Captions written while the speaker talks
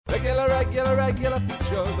regular features,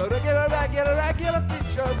 regular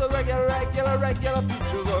features,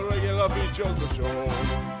 regular features of show.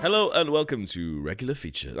 Hello and welcome to Regular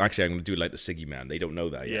Features. Actually, I'm going to do it like the Siggy Man. They don't know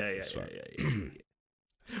that yet. It's fine.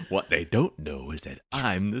 What they don't know is that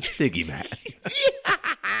I'm the Siggy Man.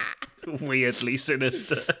 Weirdly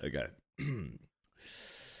sinister. Okay.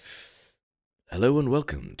 Hello and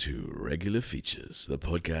welcome to Regular Features, the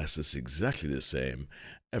podcast that's exactly the same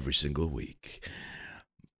every single week.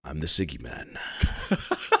 I'm the Siggy Man.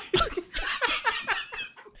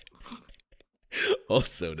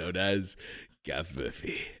 Also known as Gav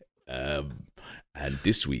Murphy. And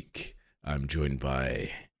this week, I'm joined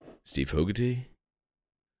by Steve Hogarty.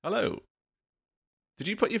 Hello. Did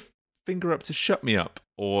you put your finger up to shut me up,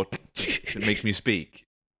 or to make me speak?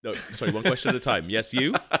 No, sorry, one question at a time. Yes,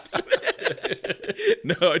 you?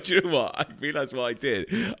 No, do you know what? I realised what I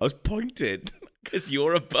did. I was pointing, because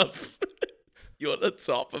you're above. You're at the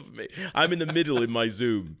top of me. I'm in the middle in my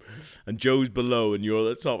Zoom, and Joe's below, and you're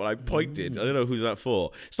at the top, and I pointed. I don't know who's that for.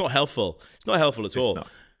 It's not helpful. It's not helpful at all. Not.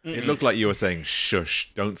 It looked like you were saying,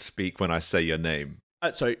 shush, don't speak when I say your name.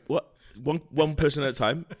 Sorry, what? One person at a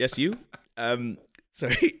time? Yes, you?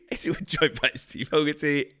 Sorry, we're joined by Steve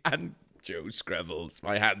Hogarty and Joe Screvels.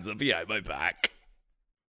 My hands are behind my back.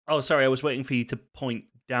 Oh, sorry, I was waiting for you to point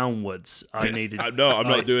downwards. I needed... No, I'm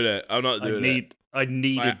not doing it. I'm not doing it. I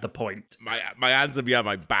needed the point. My hands are behind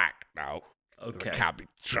my back now. Okay. I can't be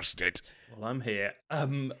trusted. Well, I'm here.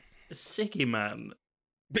 Siggy Man.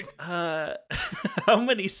 How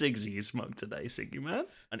many cigs have you smoked today, Siggy Man?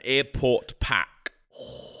 An airport pack.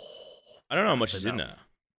 I don't know how much That's is in enough. there.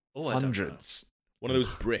 Oh, I don't know. Hundreds. One of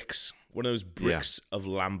those bricks. One of those bricks of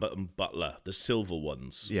Lambert and Butler. The silver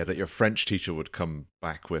ones. Yeah, that your French teacher would come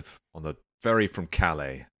back with on the ferry from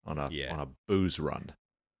Calais on a booze run.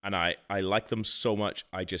 And I like them so much,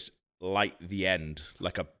 I just light the end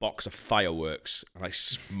like a box of fireworks, and I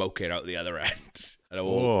smoke it out the other end. And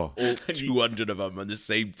all 200 of them at the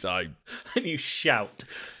same time. And you shout,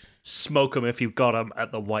 smoke them if you've got them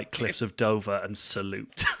at the White Cliffs of Dover, and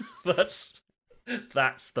salute. That's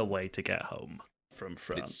the way to get home from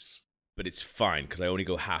France. But it's fine, because I only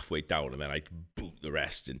go halfway down, and then I boot the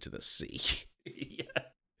rest into the sea. Yeah.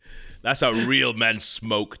 That's how real men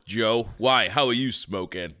smoke, Joe. Why? How are you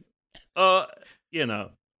smoking? I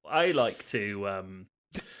like to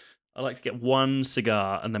get one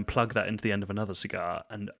cigar and then plug that into the end of another cigar,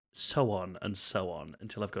 and so on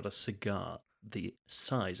until I've got a cigar the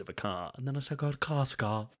size of a car, and then a cigar,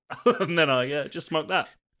 and then I just smoke that.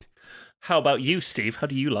 How about you, Steve? How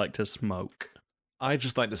do you like to smoke? I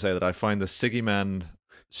just like to say that I find the Siggy Man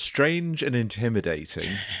strange and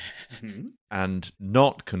intimidating. And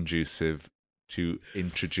not conducive to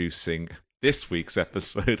introducing this week's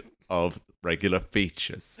episode of Regular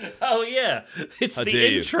Features. Oh, yeah. It's How the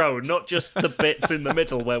dare you. intro, not just the bits in the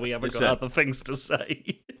middle where we haven't got Listen. other things to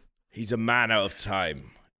say. He's a man out of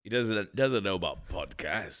time. He doesn't know about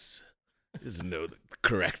podcasts. He doesn't know the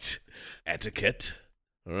correct etiquette.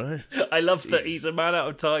 All right? I love that he's a man out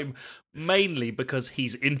of time, mainly because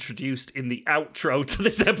he's introduced in the outro to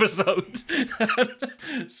this episode.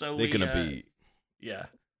 So They're gonna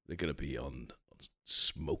be on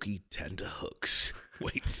smoky tender hooks.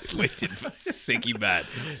 Waiting for Siggy Man.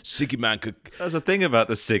 Siggy Man could. There's a thing about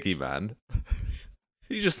the Siggy Man.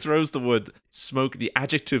 He just throws the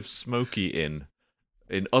adjective smoky in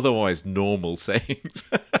otherwise normal sayings.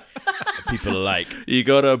 People are like, you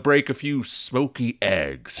gotta break a few smoky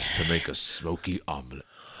eggs to make a smoky omelette.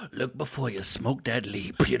 Look before you smoke that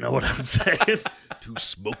leap, you know what I'm saying? 2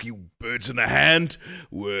 smoky birds in a hand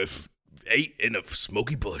worth 8 in a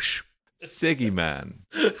smoky bush. Siggy Man.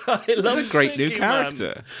 I love He's a great new Siggy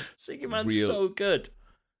character. Man. Siggy Man's Real. so good.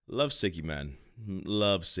 Love Siggy Man.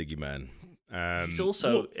 Love Siggy Man. He's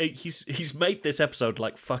also he's made this episode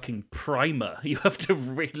like fucking primer. You have to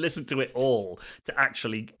listen to it all to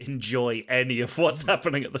actually enjoy any of what's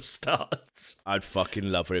happening at the start. I'd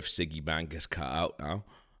fucking love it if Siggy Man gets cut out now.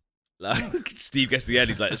 Like, Steve gets to the end,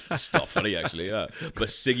 he's like, it's not funny actually, yeah. But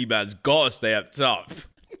Siggy Man's gotta stay up top.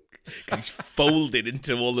 Because he's folded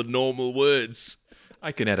into all the normal words.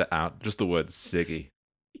 I can edit out just the word Siggy.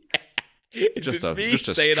 Just a me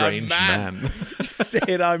saying strange I'm man.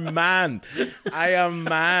 Saying I'm man. I am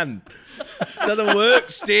man. Doesn't work,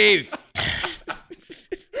 Steve.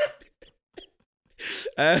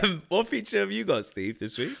 What feature have you got, Steve,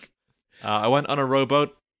 this week? I went on a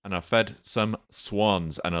rowboat and I fed some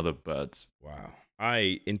swans and other birds. Wow.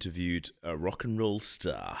 I interviewed a rock and roll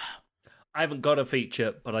star. I haven't got a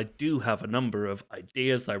feature, but I do have a number of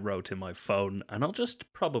ideas I wrote in my phone, and I'll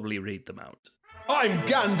just probably read them out. I'm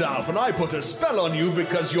Gandalf, and I put a spell on you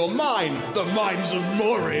because you're mine. The Mines of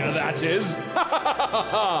Moria, that is.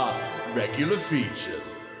 Regular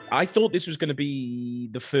features. I thought this was going to be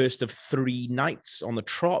the first of 3 nights on the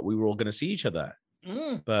trot. We were all going to see each other.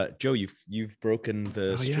 But Joe, you've broken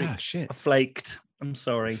the streak. Yeah, shit. I flaked. I'm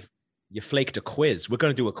sorry. You flaked a quiz. We're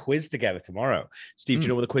going to do a quiz together tomorrow. Steve, do you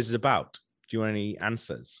know what the quiz is about? Do you want any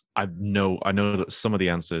answers? I know that some of the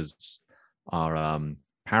answers are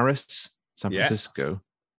Paris, San Francisco,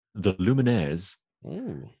 the Luminaires,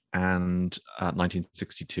 and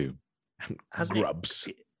 1962. Grubs.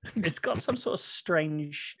 It's got some sort of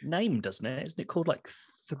strange name, doesn't it? Isn't it called like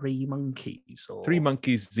Three Monkeys? Or Three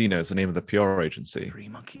Monkeys Xeno is the name of the PR agency. Three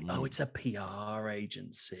Monkeys. Oh, it's a PR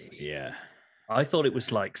agency. Yeah. I thought it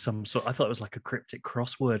was like I thought it was like a cryptic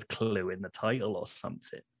crossword clue in the title or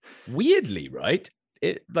something. Weirdly, right?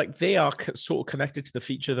 They are sort of connected to the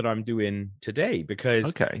feature that I'm doing today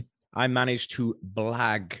because I managed to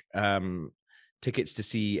blag tickets to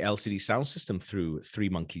see LCD Sound System through Three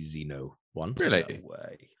Monkeys Xeno once. Really? No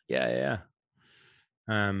way. Yeah.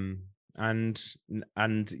 And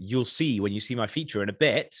you'll see when you see my feature in a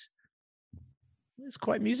bit, it's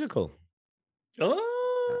quite musical.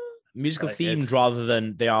 Oh, musical excited. themed rather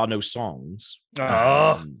than there are no songs.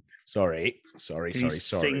 Oh. Sorry. Can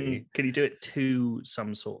you do it to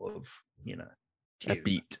some sort of, A tune?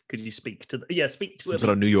 beat. Could you speak to speak to Some a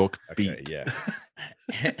sort of New beat? York Okay, beat.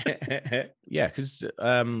 yeah. Yeah, because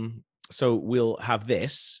so we'll have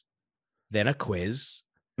this, then a quiz,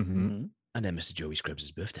 Mm-hmm. and then Mr. Joey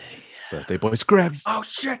Scrubs' birthday. Birthday boy Scrubs. Oh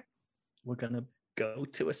shit! We're gonna go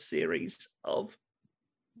to a series of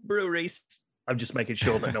breweries. I'm just making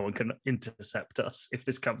sure that no one can intercept us if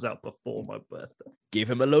this comes out before my birthday. Give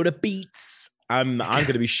him a load of beats. I'm going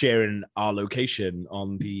to be sharing our location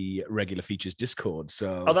on the Regular Features Discord.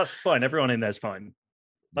 So Oh, that's fine. Everyone in there's fine.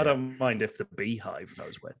 I don't mind if the Beehive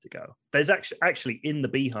knows where to go. There's actually in the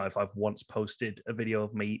Beehive, I've once posted a video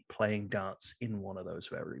of me playing darts in one of those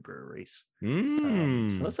very breweries.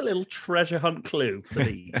 So that's a little treasure hunt clue for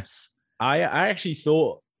the beats. I actually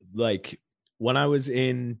thought, like, when I was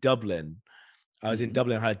in Dublin, I had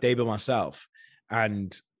a day by myself,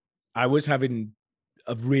 and I was having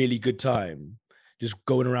a really good time just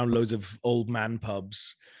going around loads of old man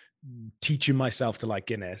pubs, teaching myself to like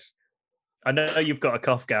Guinness. I know you've got a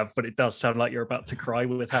cough, Gav, but it does sound like you're about to cry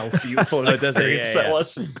with how beautiful an Oh, does it? experience Yeah, that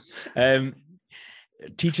yeah. was.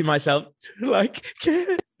 Teaching myself to like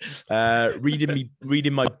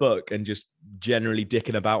reading my book and just generally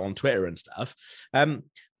dicking about on Twitter and stuff.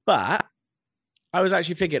 But I was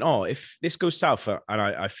actually thinking, if this goes south and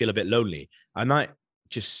I feel a bit lonely, I might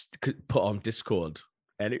just put on Discord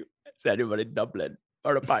anyone in Dublin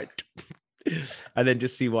or a pint. And then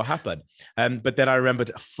just see what happened. But then I remembered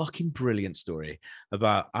a fucking brilliant story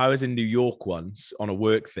about I was in New York once on a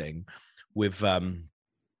work thing with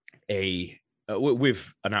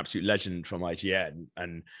with an absolute legend from IGN,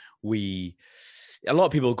 and a lot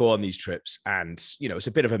of people go on these trips, and it's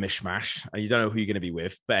a bit of a mishmash, and you don't know who you're going to be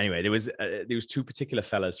with. But anyway, there was 2 particular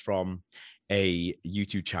fellas from a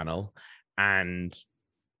YouTube channel, and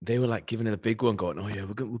they were like giving it a big one, going, "Oh yeah,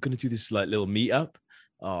 we're going to do this like little meetup."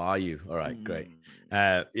 Oh, are you? All right, great.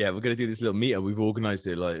 Yeah, we're going to do this little meetup. We've organized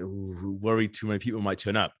it. Like, worried too many people might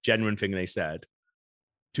turn up. Genuine thing they said.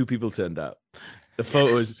 2 people turned up. The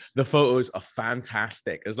photos are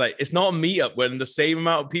fantastic. It's like, it's not a meetup when the same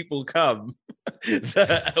amount of people come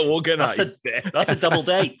that are organized. That's a double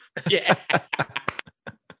date. Yeah.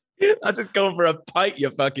 That's just going for a pint,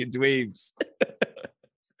 you fucking dweebs.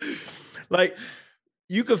 Like,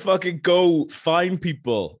 you could fucking go find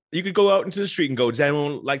people. You could go out into the street and go, does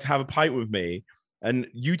anyone like to have a pint with me? And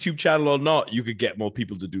YouTube channel or not, you could get more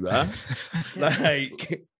people to do that.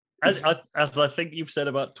 Like, as I think you've said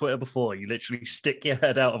about Twitter before, you literally stick your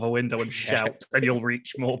head out of a window and shout, and you'll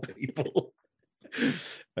reach more people.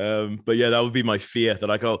 But yeah, that would be my fear,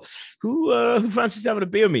 that I go, who fancies having a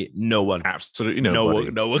beer with me? No one. Absolutely No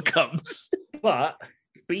nobody. one comes. But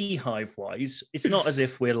Beehive wise, it's not as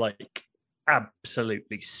if we're like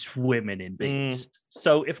absolutely swimming in bees.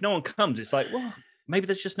 So if no one comes, it's like, well, maybe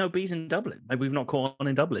there's just no bees in Dublin. Maybe we've not caught on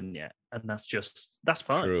in Dublin yet. And that's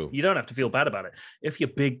fine. True. You don't have to feel bad about it. If you're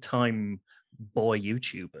big time boy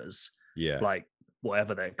YouTubers, Yeah. like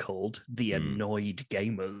whatever they're called, the annoyed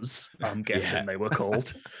gamers, I'm guessing they were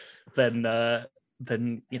called, then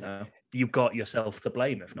you've got yourself to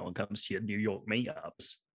blame if no one comes to your New York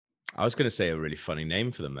meetups. I was going to say a really funny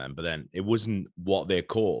name for them then, but then it wasn't what they're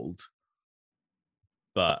called.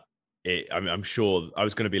 But I'm sure I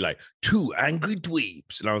was going to be like 2 angry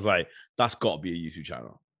dweebs, and I was like, that's got to be a YouTube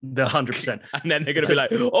channel. The 100%. And then they're going to be like,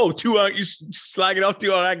 oh, you slagging off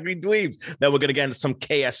two angry dweebs. Then we're going to get into some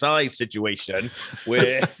KSI situation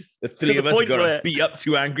where the three of us are going to beat up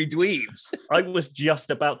two angry dweebs. I was just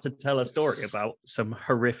about to tell a story about some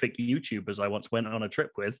horrific YouTubers I once went on a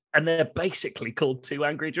trip with, and they're basically called two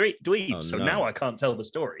angry dweebs. Oh, so no. now I can't tell the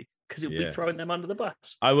story because it'll be throwing them under the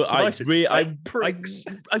bus. I Pricks.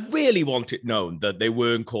 really want it known that they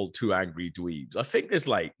weren't called two angry dweebs. I think there's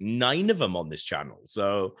like 9 of them on this channel.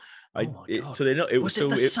 So so they know it was it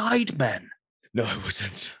the Sidemen? No, it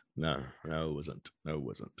wasn't. No, it wasn't. No, it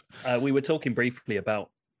wasn't. We were talking briefly about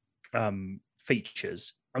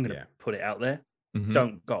features. I'm going to put it out there. Mhm.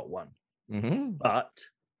 Don't got one. Mm-hmm. But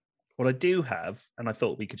what I do have, and I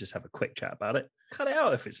thought we could just have a quick chat about it. Cut it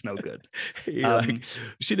out if it's no good. You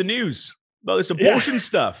see the news about this abortion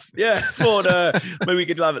stuff. Yeah, thought maybe we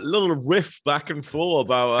could have a little riff back and forth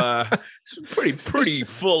about some pretty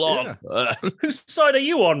full on. Whose side are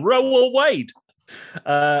you on, Roe or Wade?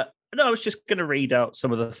 No, I was just going to read out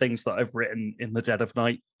some of the things that I've written in the dead of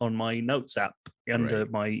night on my notes app under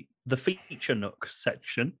the feature nook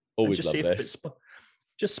section. Always love this.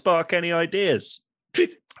 Just spark any ideas.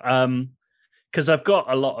 Because I've got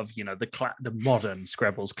a lot of, the modern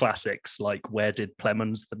Scrabbles classics, like where did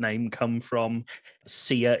Plemons the name come from?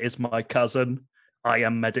 Sia is my cousin. I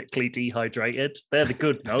am medically dehydrated. They're the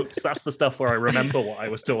good notes. That's the stuff where I remember what I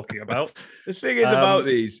was talking about. The thing is about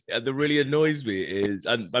these that really annoys me is,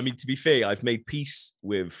 and I mean, to be fair, I've made peace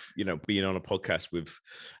with, being on a podcast with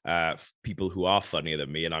people who are funnier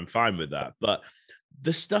than me, and I'm fine with that. But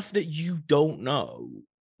the stuff that you don't know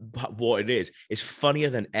what it is funnier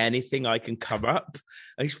than anything I can come up.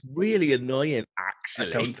 And it's really annoying, actually.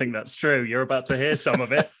 I don't think that's true. You're about to hear some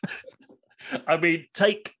of it. I mean,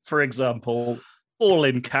 take, for example, all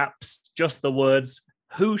in caps, just the words,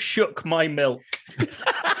 who shook my milk?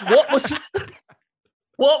 What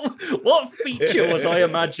feature was I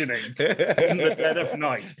imagining in the dead of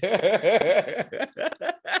night?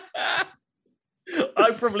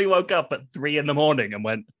 I probably woke up at 3 a.m. and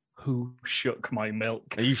went, who shook my milk?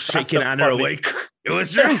 Are you shaking Anna awake? It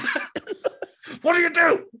was true. What do you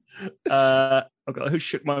do? I've got who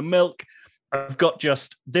shook my milk. I've got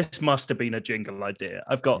just, this must have been a jingle idea.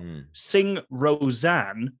 I've got sing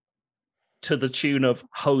Roseanne to the tune of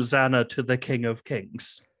Hosanna to the King of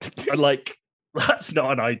Kings. Like, that's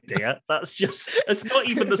not an idea. It's not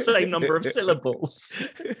even the same number of syllables.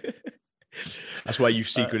 That's why you've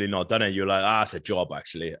secretly not done it. You're like, that's a job,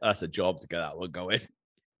 actually. That's a job to get that one going.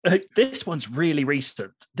 This one's really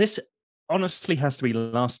recent. This honestly has to be the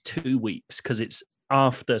last 2 weeks because it's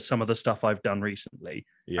after some of the stuff I've done recently.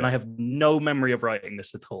 Yeah. And I have no memory of writing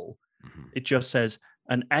this at all. Mm-hmm. It just says,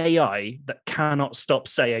 an AI that cannot stop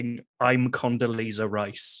saying, I'm Condoleezza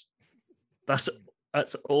Rice. That's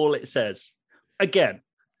all it says. Again,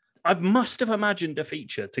 I must have imagined a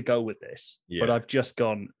feature to go with this, but I've just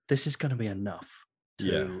gone, this is going to be enough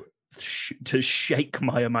to shake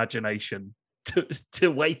my imagination,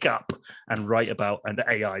 to wake up and write about an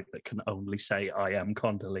AI that can only say, I am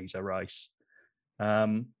Condoleezza Rice.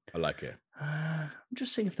 I like it. I'm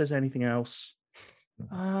just seeing if there's anything else. Is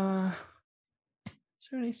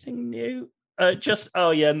there anything new? And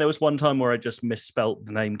there was one time where I just misspelt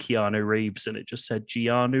the name Keanu Reeves and it just said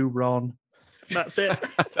Keanu Ron. That's it.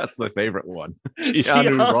 That's my favorite one.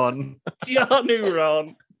 Keanu Ron. Keanu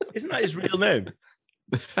Ron. Isn't that his real name?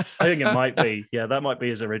 I think it might be. Yeah, that might be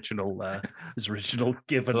his original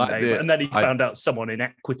given name. And then he found out someone in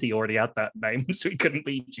Equity already had that name, so he couldn't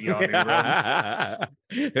be Keanu Ron.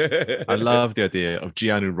 I love the idea of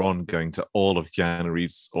Keanu Ron going to all of Keanu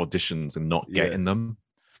Reeves' auditions and not getting them.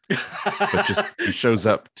 But just he shows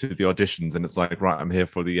up to the auditions and it's like, right, I'm here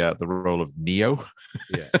for the role of Neo.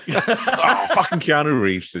 Yeah. Oh, fucking Keanu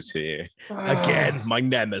Reeves is here again, my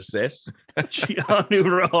nemesis.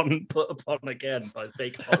 Keanu Ron put upon again by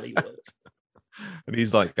Big Hollywood, and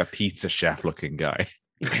he's like a pizza chef looking guy.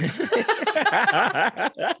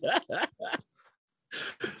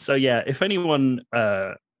 So yeah, if anyone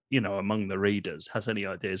among the readers has any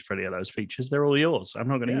ideas for any of those features, they're all yours. I'm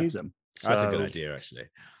not going to use them. That's a good idea, actually.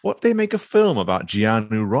 What if they make a film about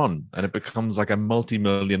Keanu Ron and it becomes like a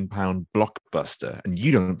multi-million-pound blockbuster and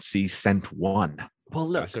you don't see cent one? Well,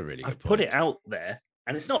 look, I've put it out there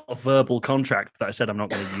and it's not a verbal contract that I said I'm not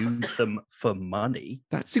going to use them for money.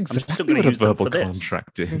 That's exactly what a verbal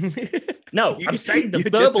contract is. No, I'm saying the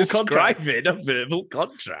verbal contract. It a verbal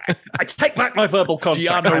contract. I take back my verbal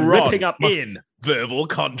contract. I'm ripping up in verbal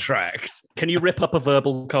contract. Can you rip up a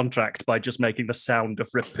verbal contract by just making the sound of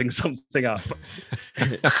ripping something up?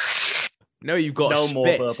 No, you've got more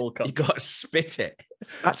verbal contract. You've got to spit it.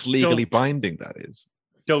 That's legally binding, that is.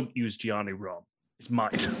 Don't use Keanu Ron. is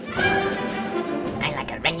might. I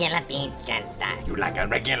like a regular feature, sir. You like a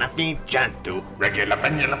regular feature too. Regular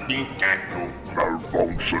feature too.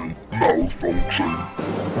 Malfunction.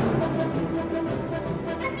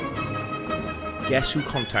 Guess who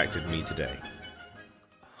contacted me today?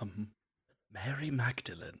 Mary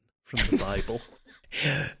Magdalene from the Bible.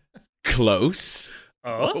 Close.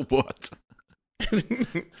 Oh? What?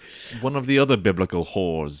 One of the other biblical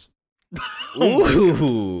whores.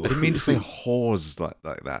 Ooh. I didn't mean to say whores like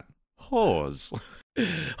that. Whores.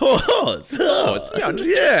 Horse.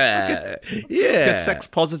 Yeah. Get sex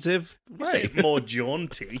positive. You say it more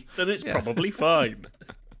jaunty, then it's probably fine.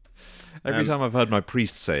 Every time I've heard my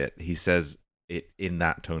priest say it, he says it in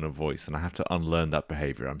that tone of voice, and I have to unlearn that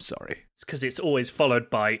behavior. I'm sorry. It's because it's always followed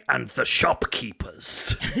by, and the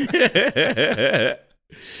shopkeepers.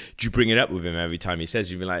 Do you bring it up with him every time he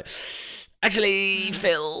says? You'd be like, actually,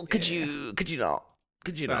 Phil, could you not?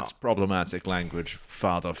 Could you That's not? problematic language,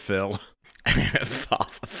 Father Phil.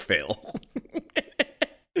 Father Phil.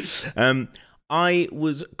 I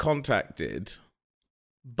was contacted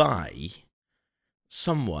by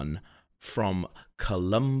someone from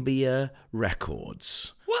Columbia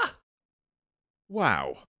Records. What?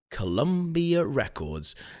 Wow. Columbia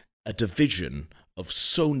Records, a division of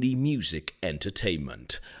Sony Music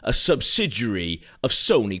Entertainment, a subsidiary of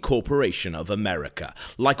Sony Corporation of America,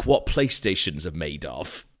 like what PlayStations are made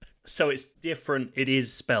of. So it's different. It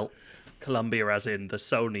is spelt Columbia as in the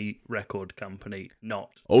Sony record company,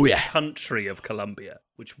 not Oh yeah, country of Columbia,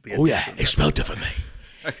 which would be oh yeah, it's spelled differently.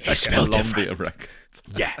 It's spelled Columbia different. Records.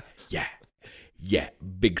 Yeah,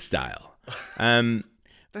 big style.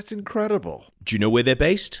 That's incredible. Do you know where they're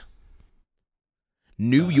based?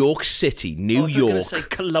 New York City, New I was York. going to say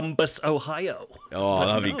Columbus, Ohio. Oh, But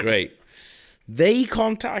that'd be no. great. They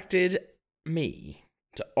contacted me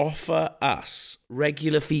to offer us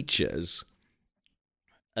regular features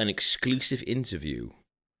an exclusive interview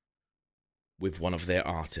with one of their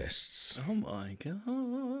artists. Oh my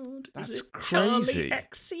god. That's Is it crazy. Charlie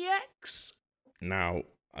XCX? Now,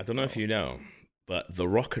 I don't know if you know, but the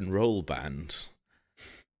rock and roll band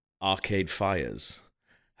Arcade Fires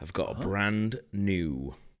have got a brand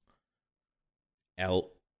new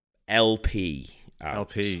LP out.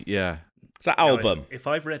 LP, yeah. It's an Now, album. If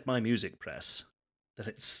I've read my music press, then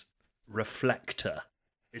it's Reflector.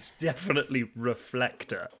 It's definitely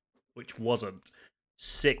Reflector, which wasn't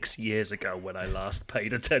 6 years ago when I last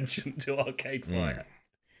paid attention to Arcade Fire.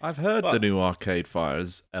 I've heard Well- the new Arcade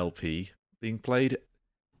Fires LP being played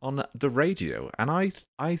on the radio, and I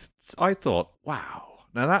thought, wow,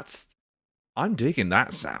 now I'm digging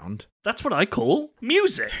that sound. That's what I call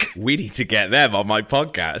music. We need to get them on my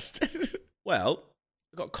podcast. Well,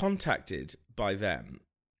 I got contacted by them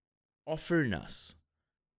offering us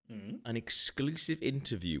an exclusive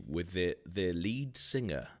interview with their lead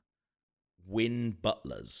singer, Win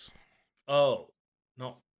Butlers. Oh,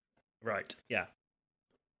 not right. Yeah.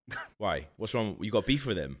 Why? What's wrong? You got beef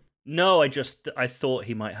with him? No, I thought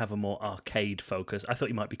he might have a more arcade focus. I thought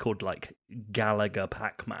he might be called like Gallagher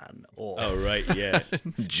Pac-Man or Oh, right, yeah.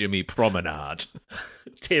 Jimmy Promenade.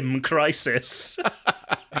 Tim Crisis.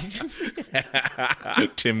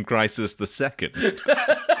 Tim Crisis II.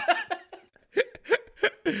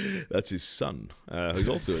 That's his son, who's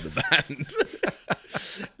also in the band.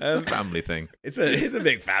 It's a family thing. It's a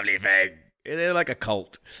big family thing. They're like a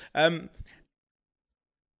cult.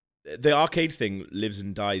 The arcade thing lives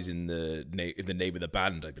and dies in the name of the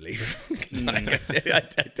band, I believe. Like,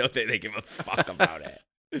 I don't think they give a fuck about it.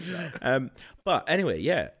 But anyway,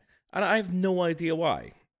 yeah, and I have no idea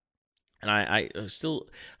why. And I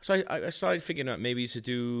started figuring out maybe to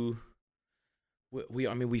do.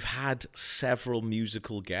 We've had several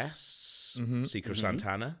musical guests. Secret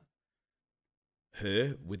Santana,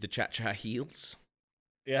 her with the Cha-Cha Heels.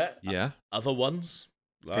 Yeah. Yeah. Other ones.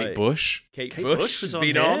 Kate Bush. Kate Kate Bush Bush has was on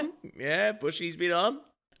been here. on. Yeah, Bushy's been on.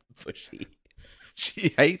 Bushy.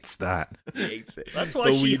 She hates that. He hates it. That's why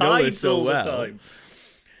But she we know her hides so all well. the time.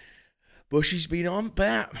 Bushy's been on,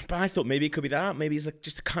 but I thought maybe it could be that. Maybe it's like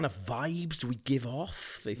just the kind of vibes we give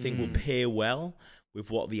off they think will pair well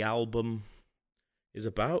with what the album is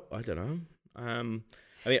about. I don't know. I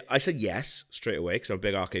mean, I said yes straight away because I'm a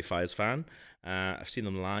big Arcade Fires fan. I've seen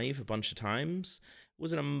them live a bunch of times.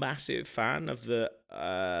 Wasn't a massive fan of their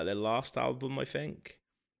last album, I think.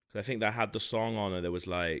 Because I think they had the song on it that was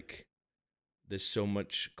like, there's so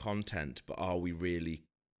much content, but are we really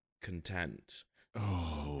content?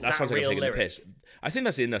 Oh. That sounds like I'm real taking a lyric? piss. I think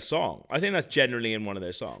that's in a song. I think that's generally in one of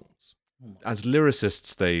their songs. As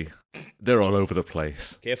lyricists, they're all over the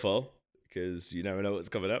place. Careful, because you never know what's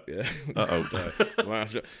coming up, yeah? Uh-oh.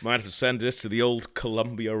 might have to send this to the old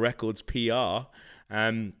Columbia Records PR.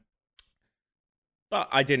 But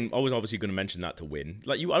I was obviously going to mention that to win.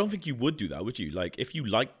 Like I don't think you would do that, would you? Like if you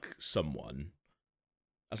like someone,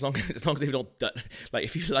 as long as they don't, like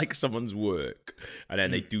if you like someone's work and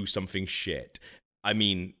then they do something shit. I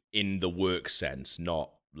mean, in the work sense,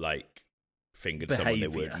 not like fingered someone they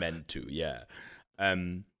weren't meant to. Yeah.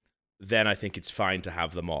 Then I think it's fine to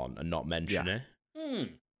have them on and not mention it.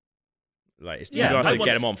 Like you don't have to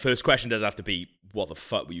get them on. First question doesn't have to be, "What the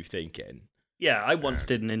fuck were you thinking?" Yeah, I once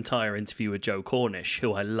did an entire interview with Joe Cornish,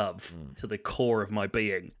 who I love to the core of my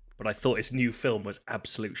being, but I thought his new film was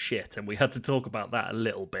absolute shit, and we had to talk about that a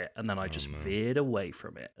little bit, and then I just veered away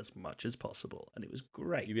from it as much as possible, and it was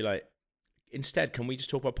great. You'd be like, instead, can we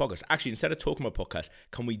just talk about podcasts? Actually, instead of talking about podcasts,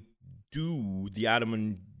 can we do the Adam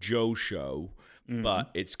and Joe show, but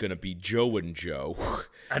it's going to be Joe and Joe.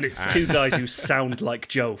 And it's two guys who sound like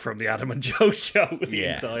Joe from the Adam and Joe show the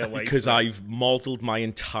entire way. Because I've modeled my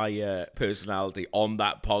entire personality on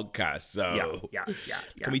that podcast. So yeah.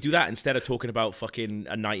 Can we do that instead of talking about fucking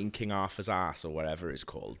A Night in King Arthur's Ass or whatever it's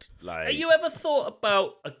called? Like, have you ever thought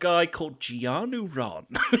about a guy called Keanu Ron?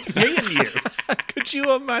 Me and you. Could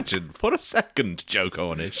you imagine, for a second, Joe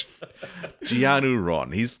Cornish, Keanu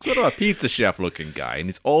Ron? He's sort of a pizza chef looking guy, and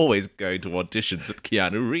he's always going to auditions with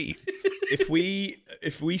Keanu Reeves. If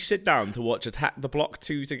we sit down to watch Attack the Block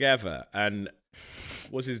 2 together, and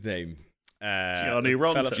what's his name?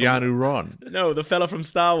 Keanu Ron. No, the fella from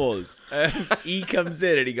Star Wars. He comes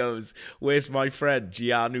in and he goes, "Where's my friend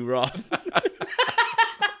Keanu Ron?"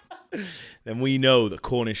 Then we know that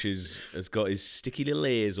Cornish has got his sticky little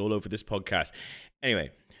ears all over this podcast.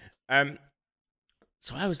 Anyway,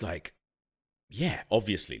 so I was like, yeah,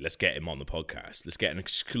 obviously, let's get him on the podcast. Let's get an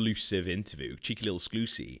exclusive interview, cheeky little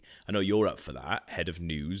exclusive. I know you're up for that. Head of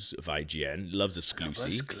news of IGN loves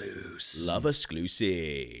exclusive. Love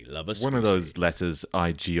exclusive. One of those letters,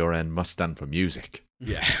 IG or N, must stand for music.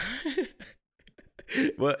 Yeah.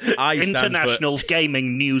 Well, I International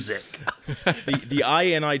Gaming Music. The I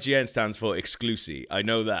in IGN stands for exclusive. I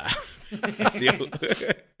know that.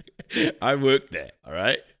 I worked there. All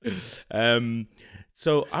right.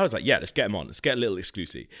 So I was like, yeah, let's get him on. Let's get a little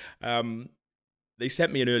exclusive. They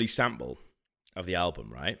sent me an early sample of the album,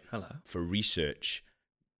 right? Hello. For research.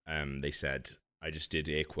 They said, I just did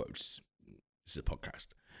air quotes. This is a podcast.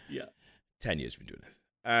 Yeah. 10 years we've been doing this.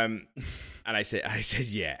 And I said,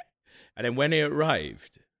 yeah. And then when it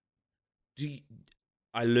arrived,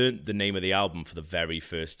 I learned the name of the album for the very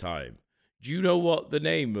first time. Do you know what the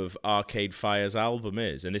name of Arcade Fire's album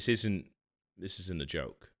is? And this isn't a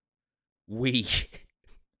joke. We.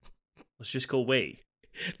 Let's just call We.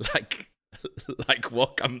 Like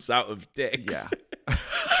what comes out of dicks. Yeah.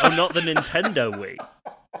 Oh, not the Nintendo Wii.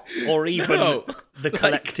 Or even the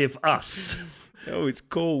collective us. No, it's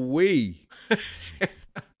called We.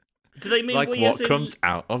 Do they mean like we what as in... comes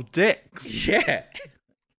out of dicks? Yeah.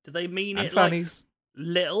 Do they mean And it fannies. like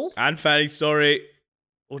little? And Fanny, sorry.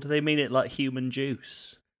 Or do they mean it like human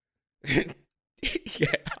juice? Yeah.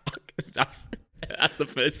 That's the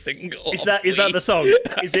first single. Is that the song?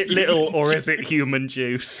 Is it little or is it human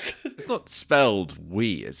juice? It's not spelled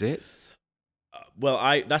we, is it?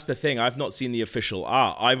 Well, that's the thing. I've not seen the official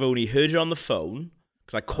art. I've only heard it on the phone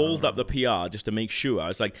because I called up the PR just to make sure. I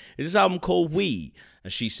was like, is this album called We?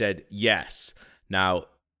 And she said, yes. Now,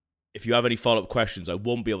 if you have any follow-up questions, I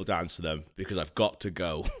won't be able to answer them because I've got to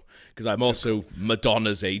go because I'm also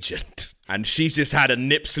Madonna's agent. And she's just had a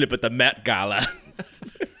nip slip at the Met Gala.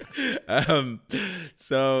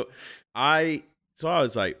 So I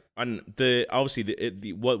was like, and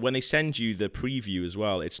when they send you the preview as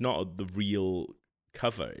well, it's not the real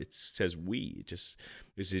cover. It says We. It just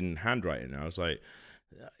is in handwriting. I was like,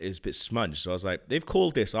 it's a bit smudged. So I was like, they've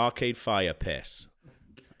called this Arcade Fire Piss.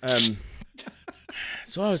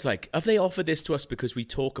 So I was like, have they offered this to us because we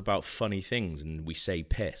talk about funny things and we say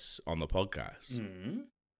piss on the podcast? Mm-hmm.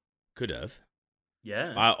 Could have.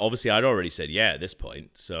 Yeah. Obviously, I'd already said yeah at this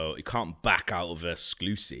point, so you can't back out of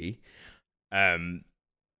exclusive. And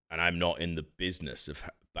I'm not in the business of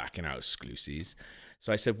backing out exclusives.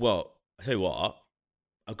 So I said, well, I tell you what,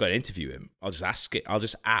 I've got to interview him. I'll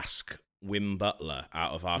just ask Wim Butler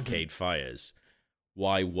out of Arcade Fires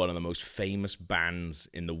why one of the most famous bands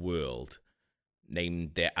in the world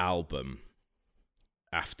named their album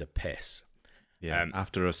after piss. Yeah,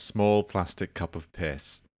 after a small plastic cup of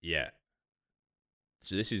piss. Yeah.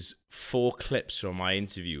 So this is 4 clips from my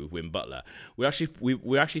interview with Wim Butler. We're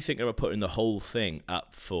actually thinking about putting the whole thing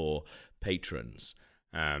up for patrons.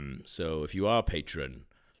 So if you are a patron,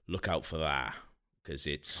 look out for that because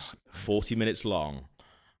it's 40 minutes long,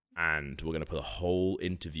 and we're going to put a whole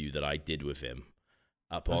interview that I did with him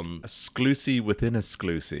up on Exclusive within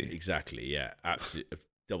exclusive. exactly, yeah, absolutely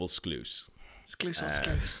double scloose. Scloose on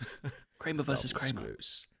scloose. Kramer versus Double Kramer.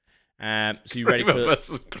 scloose. So you ready for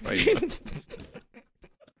versus Kramer.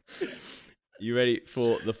 you ready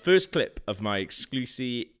for the first clip of my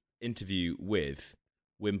exclusive interview with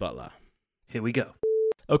Win Butler? Here we go.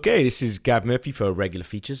 Okay, this is Gav Murphy for Regular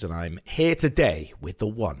Features, and I'm here today with the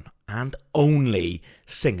one and only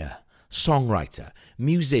singer, songwriter,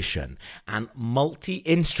 musician, and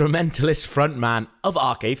multi-instrumentalist frontman of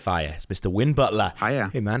Arcade Fire. It's Mr. Win Butler.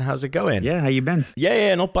 Hiya. Hey man, how's it going? Yeah, how you been?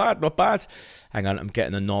 Yeah, not bad. Hang on, I'm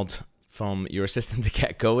getting a nod from your assistant to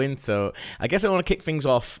get going. So I guess I want to kick things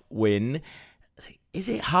off. Win, is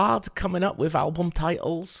it hard coming up with album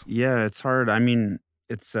titles? Yeah, it's hard. I mean,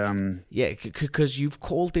 it's Yeah, because you've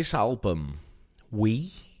called this album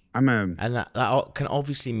We, I'm a and that can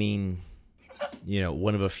obviously mean,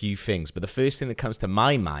 one of a few things. But the first thing that comes to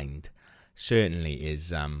my mind certainly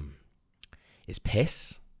is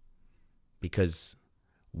piss, because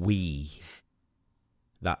we,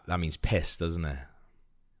 that means piss, doesn't it?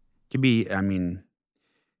 could be. I mean,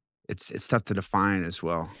 it's tough to define as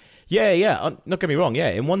well. Yeah. Not get me wrong. Yeah,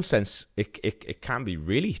 in one sense, it can be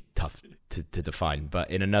really tough to define, but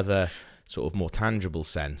in another sort of more tangible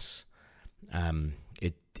sense,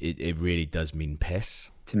 it really does mean piss.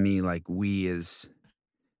 To me, like we is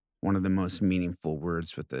one of the most meaningful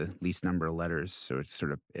words with the least number of letters. So it's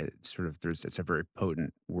it's a very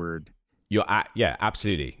potent word. Yeah,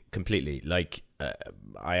 absolutely, completely. Like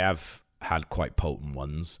I have had quite potent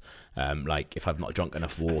ones. Like if I've not drunk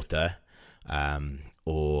enough water,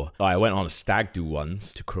 or I went on a stag do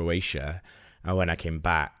once to Croatia, and when I came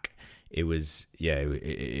back, it was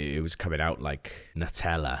it was coming out like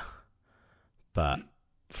Nutella, but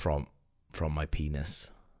from my penis.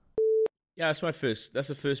 Yeah, that's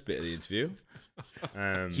the first bit of the interview.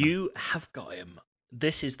 You have got him.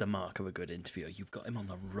 This is the mark of a good interviewer. You've got him on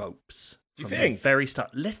the ropes. Do you from think? The very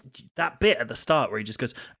start. Listen, that bit at the start where he just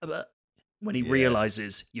goes, when he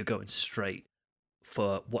realizes you're going straight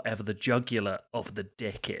for whatever the jugular of the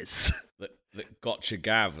dick is. That Gotcha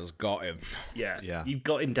Gav has got him. Yeah. You've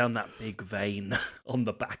got him down that big vein on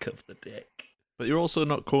the back of the dick. But you're also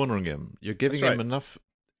not cornering him. You're giving That's him right. enough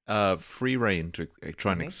free rein to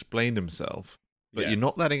try and explain himself. But Yeah. you're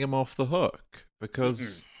not letting him off the hook,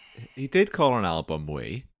 because he did call an album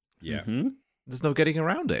We. Yeah, Mm-hmm. There's no getting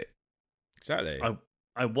around it. exactly.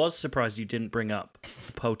 I was surprised you didn't bring up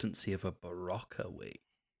the potency of a Barocca wee.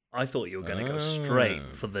 I thought you were going to go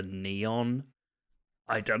straight for the neon.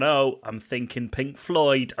 I don't know. I'm thinking Pink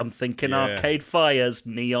Floyd. I'm thinking Yeah. Arcade Fire's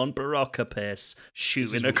neon Barocca piss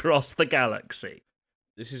shooting across the galaxy.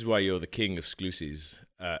 This is why you're the king of exclusives.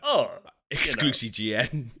 Exclusive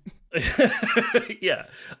GN. Yeah.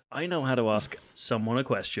 I know how to ask someone a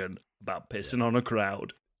question about pissing on a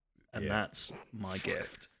crowd, and that's my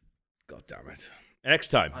gift. God damn it. Next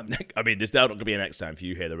time. I mean, there's now not going to be a next time for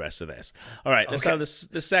you to hear the rest of this. All right, let's have the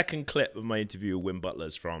second clip of my interview with Win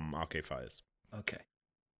Butler's from Arcade Fires. Okay.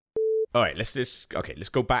 All right, let's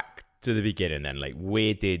go back to the beginning then. Like,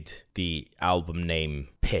 where did the album name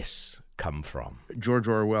Piss come from? George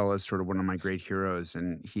Orwell is sort of one of my great heroes,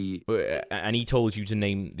 and he told you to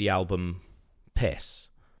name the album Piss.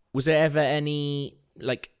 Was there ever any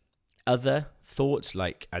like other thoughts,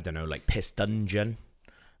 like, I don't know, like Piss Dungeon,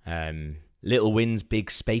 Little Win's Big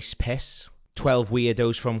Space Piss, 12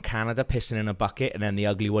 weirdos from Canada pissing in a bucket and then the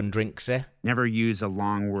ugly one drinks it? never use a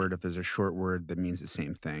long word if there's a short word that means the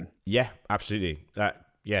same thing. Yeah, absolutely. That's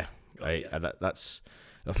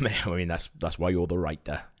I mean, that's why you're the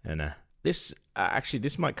writer. And this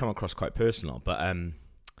might come across quite personal, but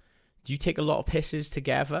do you take a lot of pisses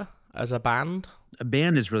together as a band? A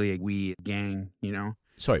band is really a wee gang, you know?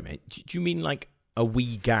 Sorry, mate. Do you mean like a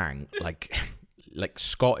wee gang, like like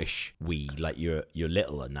Scottish wee, like you're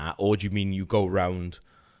little and that, or do you mean you go round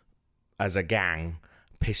as a gang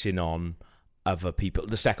pissing on other people?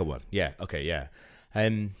 The second one, yeah, okay, yeah.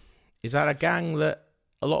 Is that a gang that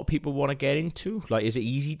a lot of people want to get into? Like, is it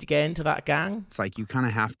easy to get into that gang? It's like you kind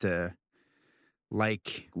of have to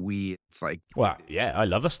like it's like Well, yeah, I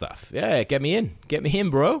love her stuff. Yeah, get me in,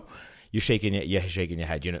 bro. You're shaking your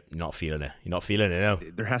head. You're not feeling it. You're not feeling it, no.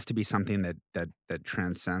 there has to be something that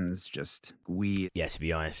transcends just Yeah, to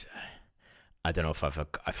be honest, I don't know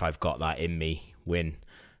if I've got that in me. Win,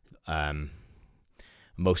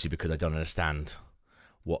 mostly because I don't understand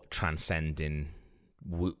what transcending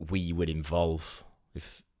we would involve.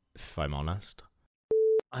 If I'm honest,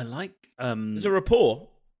 I like There's a rapport.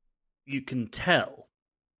 you can tell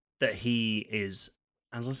that he is,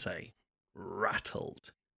 as I say,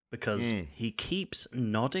 rattled because he keeps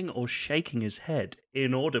nodding or shaking his head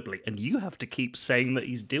inaudibly, and you have to keep saying that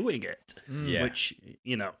he's doing it, which,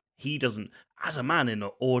 he doesn't, as a man in an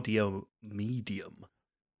audio medium.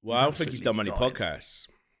 Well, I don't think he's done many podcasts.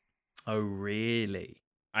 Oh, really?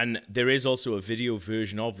 And there is also a video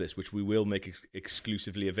version of this, which we will make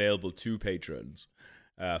exclusively available to patrons.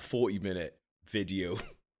 40-minute video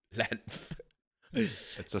length.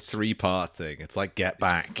 It's a 3-part thing. It's like Get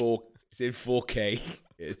Back. It's in 4K.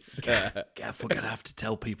 It's Gav, we're gonna have to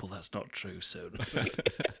tell people that's not true soon.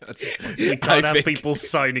 We can't have people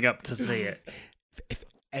signing up to see it. If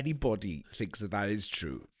anybody thinks that is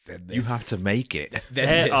true, then you have to make it.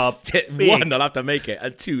 One, they'll have to make it,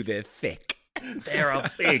 and two, they're thick. There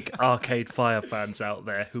are big Arcade Fire fans out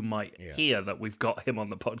there who might hear that we've got him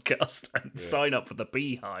on the podcast and sign up for the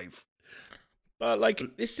Beehive. But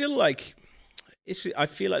it's still I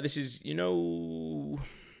feel like this is,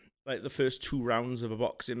 like the first 2 rounds of a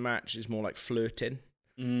boxing match is more like flirting.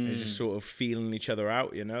 It's just sort of feeling each other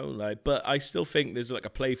out, but I still think there's like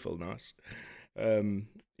a playfulness.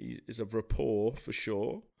 It's a rapport for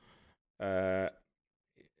sure.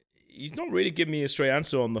 You don't really give me a straight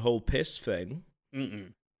answer on the whole piss thing.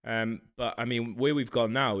 But I mean, where we've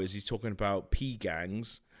gone now is he's talking about pee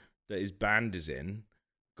gangs that his band is in,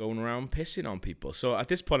 going around pissing on people. So at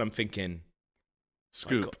this point, I'm thinking,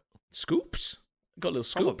 scoops? Got a little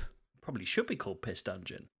scoop. Probably should be called Piss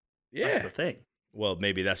Dungeon. Yeah, that's the thing. Well,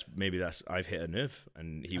 maybe that's I've hit a nerve,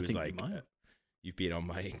 and he was like, "You've been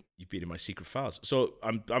in my secret files." So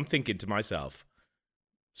I'm thinking to myself,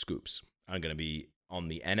 scoops. I'm gonna be on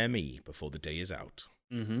the NME before the day is out.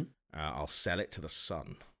 I'll sell it to the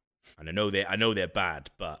Sun, and I know they're bad,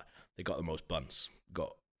 but they got the most bunts.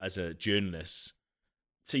 Got as a journalist.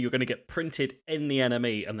 So you're going to get printed in the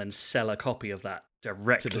NME and then sell a copy of that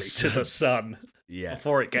directly to the Sun. Yeah.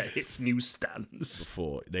 Before it hits newsstands.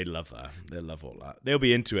 They love that. They love all that. They'll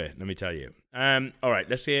be into it, let me tell you. All right,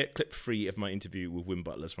 let's hear clip 3 of my interview with Wim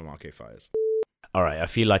Butlers from Arcade Fires. All right, I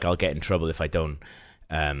feel like I'll get in trouble if I don't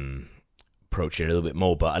approach it a little bit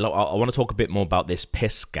more, but I want to talk a bit more about this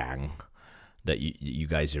piss gang that you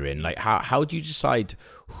guys are in. Like, how do you decide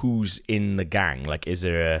who's in the gang? Like, is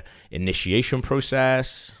there a initiation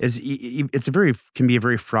process? Can be a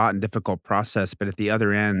very fraught and difficult process, but at the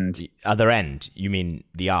other end... The other end? You mean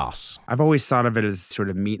the arse? I've always thought of it as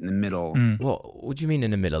sort of meat in the middle. What do you mean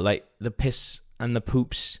in the middle? Like, the piss and the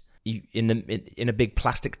poops in a big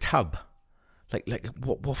plastic tub? Like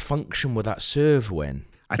what function would that serve when?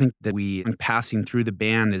 I think that passing through the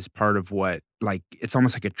band is part of what, like, it's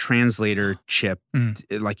almost like a translator chip,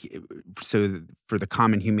 so for the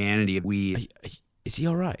common humanity, Is he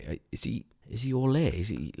all right? Is he all there? Is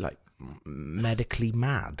he, like, medically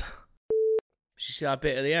mad? You see that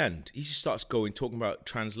bit at the end? He just starts talking about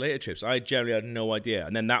translator chips. I generally had no idea.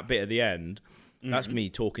 And then that bit at the end, that's me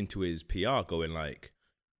talking to his PR going, like,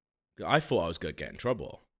 I thought I was going to get in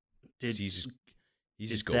trouble. He's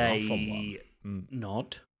just going off on one.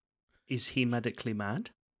 Nod? Is he medically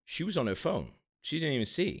mad? She was on her phone. She didn't even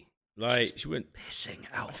see. Like, she went pissing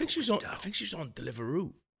out. I think she was on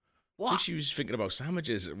Deliveroo. What? I think she was thinking about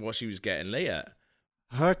sandwiches and what she was getting later.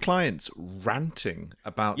 Her clients ranting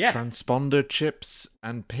about transponder chips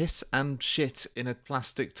and piss and shit in a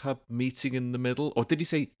plastic tub meeting in the middle. Or did he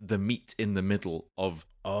say the meat in the middle of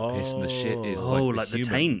piss and the shit is like the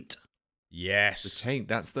taint? Yes. The taint,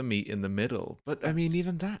 that's the meat in the middle. But I mean,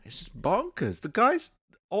 even that, it's just bonkers. The guy's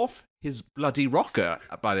off his bloody rocker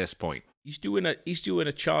by this point. He's doing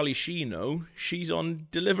a Charlie Sheen, though. She's on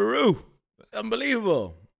Deliveroo.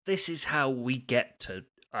 Unbelievable. This is how we get to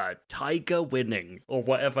Tiger winning, or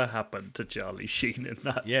whatever happened to Charlie Sheen in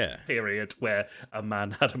that period where a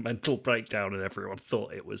man had a mental breakdown and everyone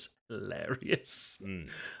thought it was hilarious.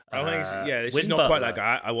 I think this is not quite like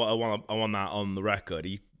I want that on the record.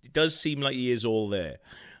 He does seem like he is all there.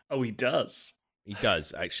 Oh, he does. He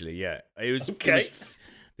does, actually. Yeah, it was okay.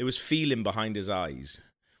 There was feeling behind his eyes,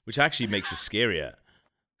 which actually makes it scarier.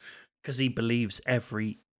 Because he believes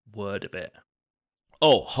every word of it.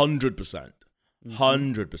 Oh, 100%.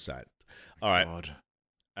 100%. All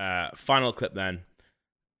right. Final clip then.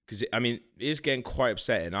 Because, I mean, it is getting quite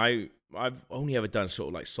upsetting. I've only ever done sort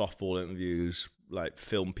of like softball interviews, like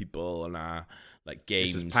film people and like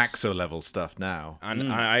games. This is Paxo level stuff now.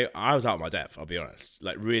 And I was out of my depth, I'll be honest.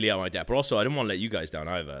 Like, really out of my depth. But also, I didn't want to let you guys down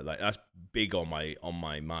either. Like, that's big on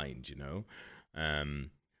my mind, you know?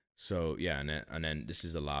 So, yeah, and then this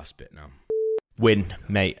is the last bit now. Win,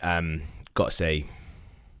 mate, got to say,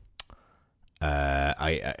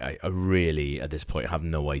 I really, at this point, have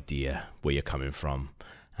no idea where you're coming from.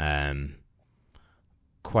 I'm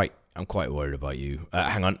quite worried about you.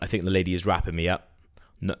 Hang on, I think the lady is wrapping me up.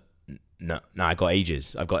 No, I got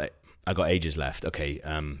ages. I got ages left. Okay,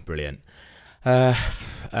 brilliant. I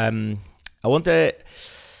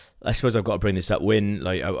suppose I've got to bring this up. Win,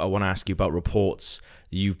 like, I want to ask you about reports.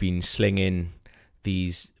 You've been slinging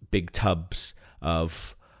these big tubs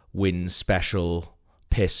of Win's special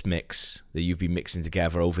piss mix that you've been mixing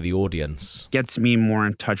together over the audience. Gets me more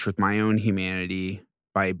in touch with my own humanity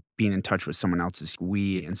by being in touch with someone else's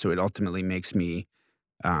we, and so it ultimately makes me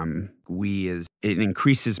it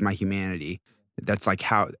increases my humanity. That's like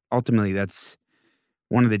how ultimately that's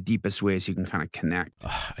one of the deepest ways you can kind of connect.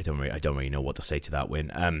 I don't really know what to say to that,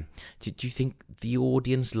 Win. Do you think the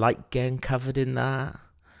audience like getting covered in that?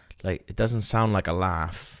 Like, it doesn't sound like a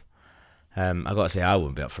laugh. I gotta say, I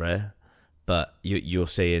wouldn't be up for it. But you're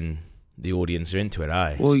saying the audience are into it,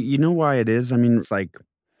 aye? Well, you know why it is? I mean, it's like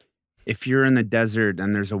if you're in the desert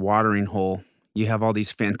and there's a watering hole, you have all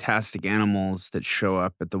these fantastic animals that show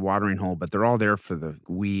up at the watering hole, but they're all there for the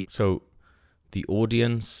we. So the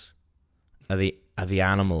audience are the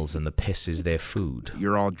animals and the piss is their food.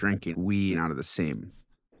 You're all drinking out of the same.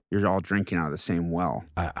 You're all drinking out of the same well.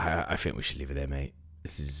 I think we should leave it there, mate.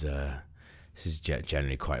 This is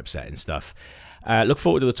generally quite upsetting stuff. Look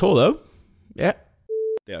forward to the tour, though. Yeah.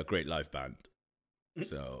 They're a great live band.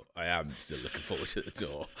 So I am still looking forward to the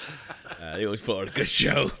tour. They always put on a good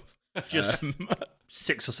show. Just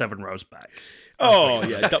 6 or 7 rows back. Oh,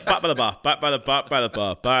 yeah. Back by the bar.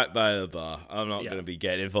 I'm not going to be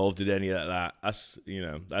getting involved in any of that.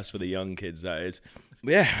 That's for the young kids, that is.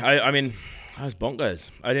 Yeah, I mean, I was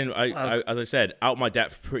bonkers. As I said, out my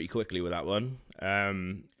depth pretty quickly with that one.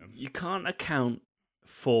 You can't account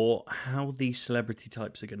for how these celebrity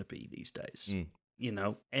types are going to be these days.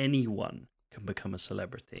 Anyone can become a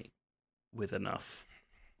celebrity with enough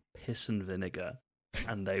piss and vinegar,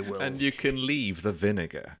 and they will. And you can leave the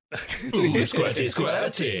vinegar. Ooh, squirty,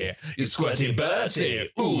 squirty, you squirty Bertie.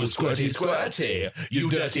 Ooh, squirty, squirty, you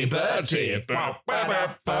dirty Bertie.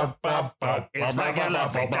 It's like a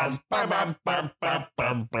laughing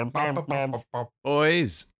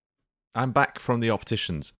Boys, I'm back from the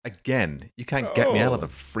opticians. Again, you can't get me out of the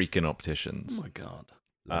freaking opticians. Oh my God.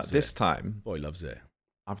 This time, Boy loves it.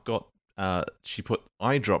 I've got, she put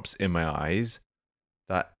eye drops in my eyes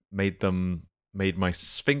that made my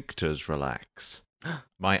sphincters relax.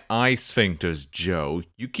 My eye sphincters, Joe.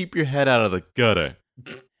 You keep your head out of the gutter.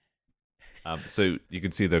 So you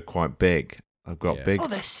can see they're quite big. I've got big. Oh,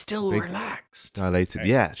 they're still relaxed. Dilated.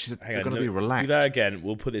 Yeah, she said they're going to be relaxed. Do that again.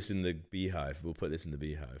 We'll put this in the beehive.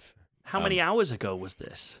 How many hours ago was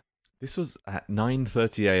this? This was at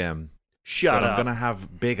 9:30 a.m. Shut up. I'm going to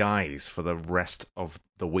have big eyes for the rest of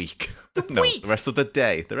the week. Week? The rest of the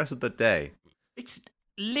day. It's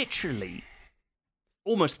literally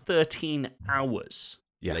almost 13 hours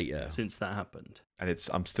later since that happened. And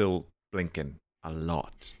I'm still blinking a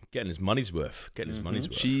lot. Getting his money's worth.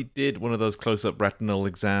 She did one of those close-up retinal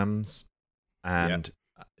exams, and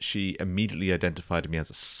she immediately identified me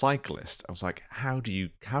as a cyclist. I was like, how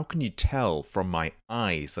can you tell from my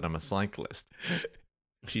eyes that I'm a cyclist?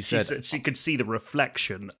 She said she could see the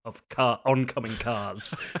reflection of oncoming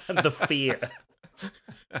cars and the fear.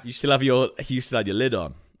 You still had your lid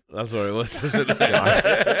on. That's what it was, wasn't it?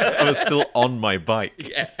 I was still on my bike.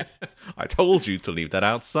 Yeah. I told you to leave that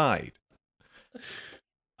outside.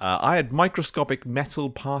 I had microscopic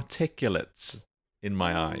metal particulates in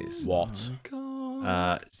my eyes. What? Oh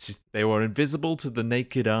God. They were invisible to the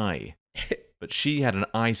naked eye. But she had an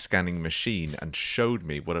eye scanning machine and showed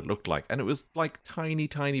me what it looked like. And it was like tiny,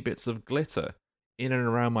 tiny bits of glitter in and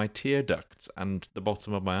around my tear ducts and the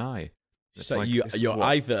bottom of my eye. So like, you're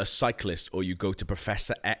either a cyclist or you go to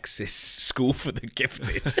Professor X's school for the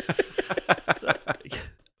gifted.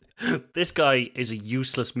 This guy is a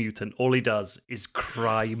useless mutant. All he does is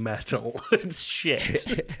cry metal. It's shit.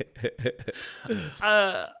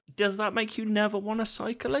 Does that make you never want to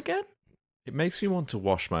cycle again? It makes me want to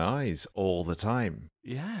wash my eyes all the time.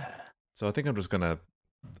 Yeah. So I think I'm gonna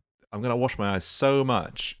wash my eyes so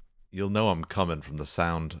much, you'll know I'm coming from the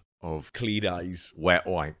sound of clean eyes, wet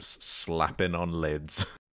wipes slapping on lids.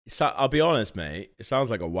 So I'll be honest, mate. It sounds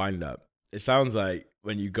like a wind up. It sounds like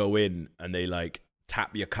when you go in and they like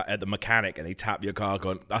tap your car at the mechanic and they tap your car,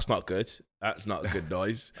 going, "That's not good. That's not a good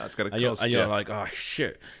noise." That's gonna cost you. And you're like, "Oh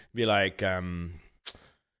shit!" Be like,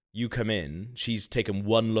 you come in. She's taken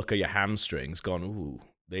one look at your hamstrings, gone, "Ooh,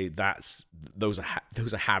 those are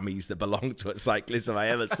hammies that belong to a cyclist if I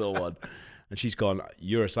ever saw one." And she's gone,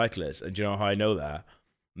 "You're a cyclist, and do you know how I know that?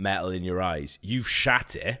 Metal in your eyes. You've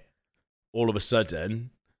shat it. All of a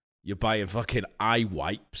sudden, you're buying fucking eye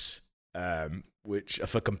wipes which are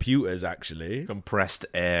for computers, actually. Compressed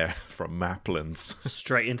air from Maplin's.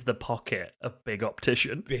 Straight into the pocket of Big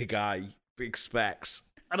Optician. Big eye, big specs.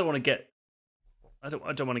 I don't want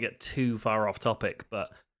to get too far off topic,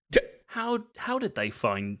 but how did they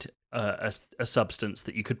find a substance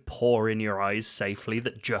that you could pour in your eyes safely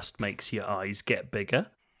that just makes your eyes get bigger?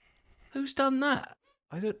 Who's done that?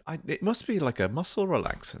 It must be like a muscle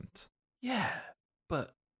relaxant. Yeah,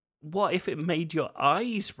 but what if it made your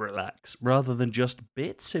eyes relax rather than just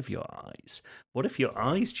bits of your eyes? What if your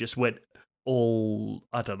eyes just went all,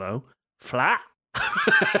 I don't know, flat?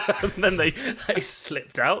 And then they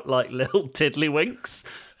slipped out like little tiddlywinks?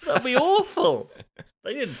 That'd be awful.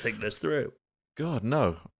 They didn't think this through. God,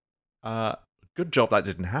 no. Good job that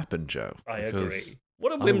didn't happen, Joe. I agree. because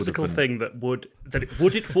What a I whimsical would've thing that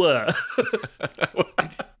it were.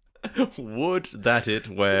 Would that it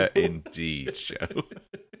were indeed, Joe.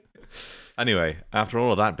 Anyway, after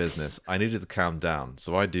all of that business, I needed to calm down,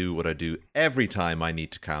 so I do what I do every time I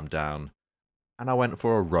need to calm down, and I went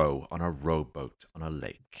for a row on a rowboat on a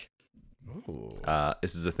lake.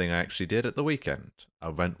 This is a thing I actually did at the weekend. I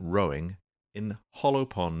went rowing in Hollow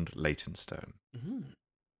Pond, Leytonstone. Mm-hmm.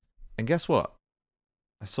 And guess what?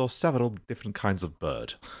 I saw several different kinds of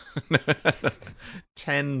bird.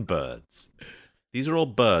 10 birds. These are all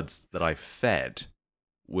birds that I fed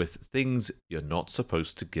with things you're not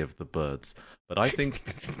supposed to give the birds. But I think,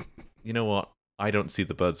 you know what? I don't see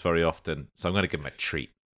the birds very often, so I'm going to give them a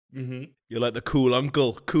treat. Mm-hmm. You're like the cool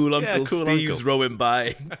uncle. Cool Uncle cool Steve's uncle. rowing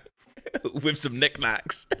by with some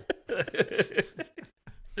knickknacks.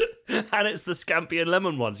 And it's the scampi and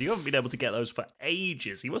lemon ones. You haven't been able to get those for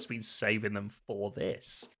ages. You must have been saving them for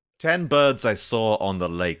this. 10 birds I saw on the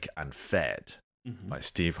lake and fed Mm-hmm. by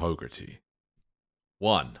Steve Hogarty.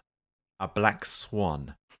 1. A black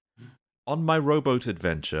swan. On my rowboat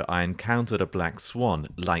adventure, I encountered a black swan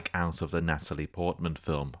like out of the Natalie Portman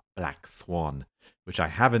film Black Swan, which I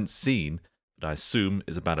haven't seen, but I assume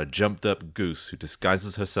is about a jumped-up goose who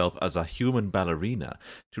disguises herself as a human ballerina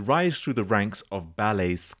to rise through the ranks of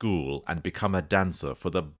ballet school and become a dancer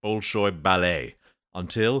for the Bolshoi Ballet,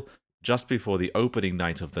 until, just before the opening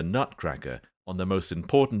night of the Nutcracker, on the most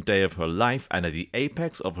important day of her life and at the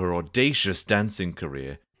apex of her audacious dancing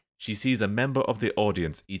career, she sees a member of the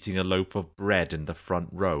audience eating a loaf of bread in the front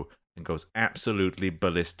row and goes absolutely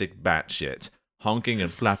ballistic batshit, honking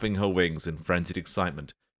and flapping her wings in frenzied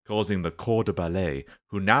excitement, causing the corps de ballet,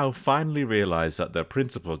 who now finally realize that their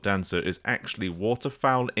principal dancer is actually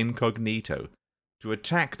waterfowl incognito, to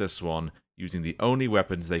attack the swan using the only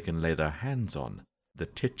weapons they can lay their hands on, the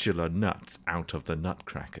titular nuts out of the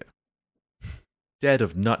Nutcracker. Dead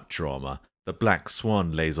of nut trauma, the black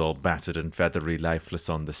swan lays all battered and feathery lifeless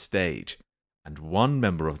on the stage, and one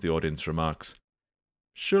member of the audience remarks,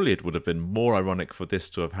 "Surely it would have been more ironic for this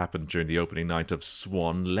to have happened during the opening night of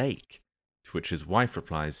Swan Lake," to which his wife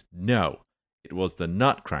replies, "No, it was the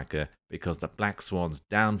Nutcracker because the black swan's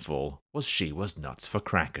downfall was she was nuts for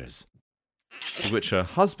crackers." To which her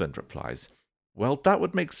husband replies, "Well, that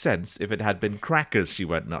would make sense if it had been crackers she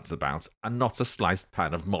went nuts about, and not a sliced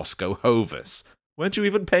pan of Moscow Hovis. Weren't you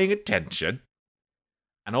even paying attention?"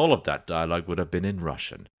 And all of that dialogue would have been in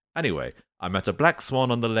Russian. Anyway, I met a black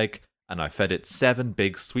swan on the lake, and I fed it 7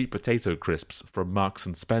 big sweet potato crisps from Marks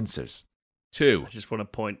and Spencer's. 2. I just want to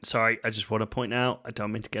point out, I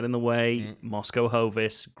don't mean to get in the way, Moscow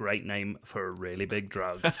Hovis, great name for a really big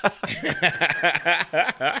drug.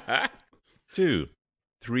 2.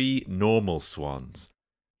 3 normal swans.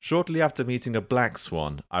 Shortly after meeting a black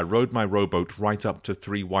swan, I rowed my rowboat right up to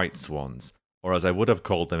 3 white swans, or as I would have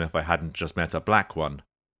called them if I hadn't just met a black one,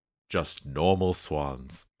 just normal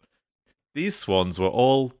swans. These swans were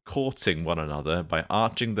all courting one another by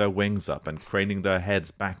arching their wings up and craning their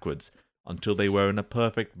heads backwards until they were in a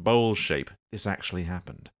perfect bowl shape. This actually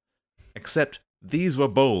happened. Except these were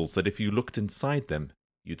bowls that if you looked inside them,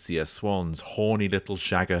 you'd see a swan's horny little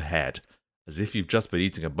shagger head, as if you've just been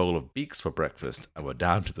eating a bowl of beaks for breakfast and were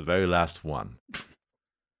down to the very last one.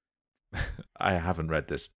 I haven't read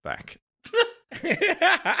this back.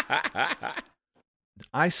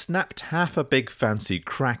 I snapped half a big fancy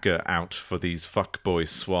cracker out for these fuckboy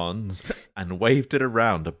swans and waved it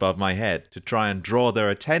around above my head to try and draw their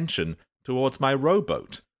attention towards my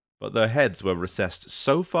rowboat, but their heads were recessed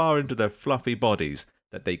so far into their fluffy bodies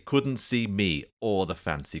that they couldn't see me or the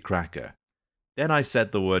fancy cracker. Then I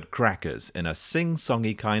said the word crackers in a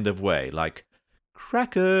sing-songy kind of way, like,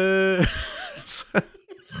 "Crackers!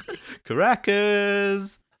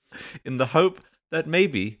 Crackers!" in the hope that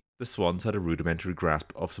maybe the swans had a rudimentary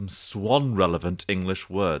grasp of some swan-relevant English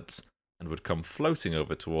words and would come floating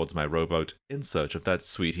over towards my rowboat in search of that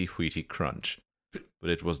sweetie-wheatie crunch. But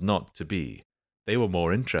it was not to be. They were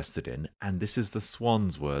more interested in, and this is the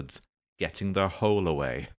Swan's words, getting their hole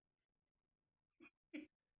away.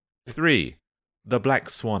 3. The black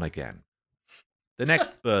swan again. The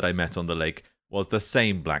next bird I met on the lake was the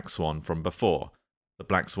same black swan from before. The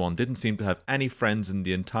black swan didn't seem to have any friends in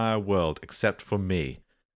the entire world except for me,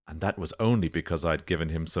 and that was only because I'd given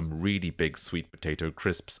him some really big sweet potato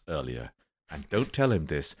crisps earlier. And don't tell him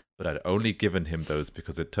this, but I'd only given him those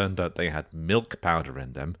because it turned out they had milk powder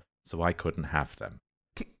in them, so I couldn't have them.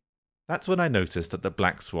 That's when I noticed that the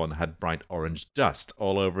black swan had bright orange dust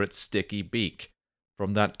all over its sticky beak,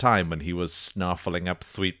 from that time when he was snarfling up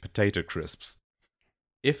sweet potato crisps.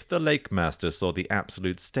 If the lake master saw the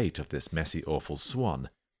absolute state of this messy, awful swan,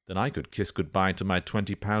 then I could kiss goodbye to my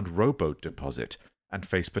 £20 rowboat deposit and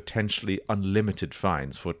face potentially unlimited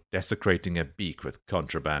fines for desecrating a beak with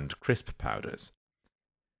contraband crisp powders.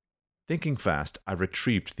 Thinking fast, I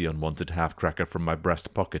retrieved the unwanted half-cracker from my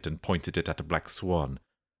breast pocket and pointed it at a black swan,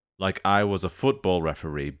 like I was a football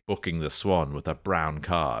referee booking the swan with a brown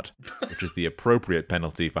card, which is the appropriate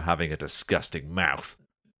penalty for having a disgusting mouth.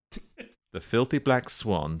 The filthy black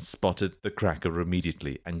swan spotted the cracker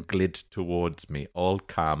immediately and glid towards me, all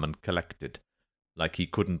calm and collected, like he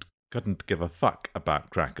couldn't give a fuck about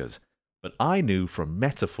crackers. But I knew from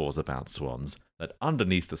metaphors about swans that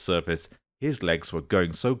underneath the surface his legs were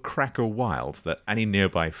going so cracker wild that any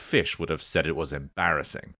nearby fish would have said it was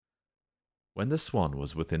embarrassing. When the swan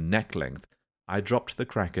was within neck length, I dropped the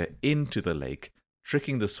cracker into the lake,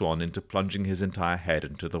 tricking the swan into plunging his entire head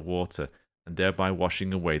into the water, and thereby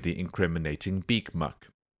washing away the incriminating beak muck.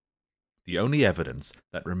 The only evidence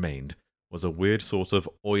that remained was a weird sort of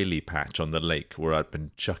oily patch on the lake where I'd been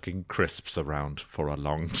chucking crisps around for a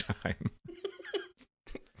long time.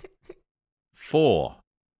 4.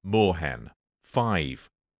 Moorhen. 5.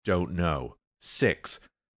 Don't know. 6.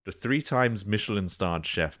 The 3 times Michelin-starred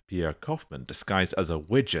chef Pierre Kaufman disguised as a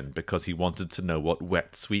widgeon because he wanted to know what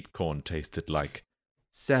wet sweet corn tasted like.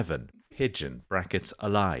 7. Pigeon, brackets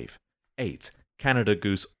alive. 8. Canada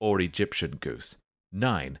goose or Egyptian goose.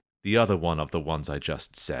 9. The other one of the ones I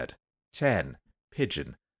just said. 10.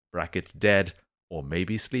 Pigeon, brackets dead, or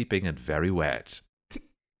maybe sleeping and very wet.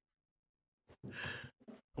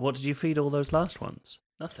 What did you feed all those last ones?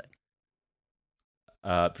 Nothing.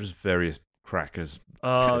 Just various crackers.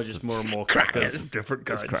 Oh, just more and more crackers. Different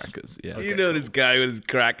kinds. Crackers, yeah. You know this guy with his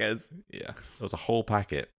crackers. Yeah. There was a whole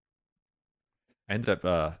packet. I ended up,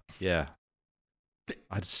 I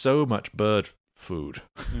had so much bird food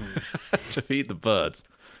to feed the birds.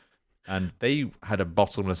 And they had a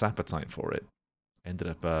bottomless appetite for it. Ended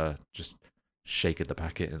up just shaking the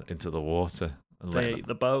packet into the water and letting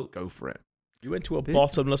the boat go for it. You went to a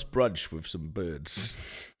bottomless brunch with some birds.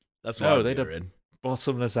 That's what they'd I'm hearing.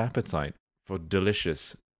 Bottomless appetite for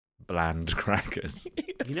delicious, bland crackers.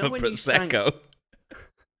 You know when Prosecco.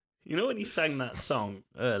 You know when you sang that song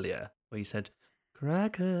earlier, where you said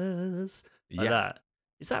crackers like that?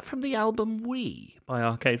 Is that from the album We by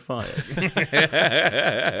Arcade Fires? It's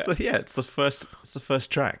the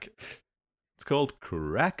first track. It's called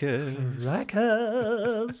Crackers.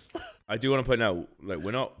 Crackers. I do want to point out, like,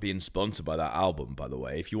 we're not being sponsored by that album, by the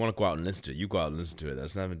way. If you want to go out and listen to it, you go out and listen to it.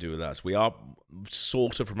 That's nothing to do with us. We are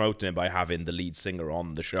sort of promoting it by having the lead singer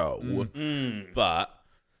on the show. But,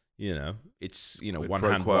 you know, it's, you know, one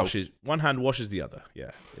hand washes the other.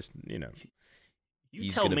 Yeah. It's, you know. You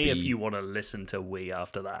tell me if you want to listen to We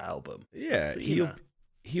after that album. Yeah,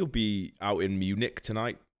 he'll be out in Munich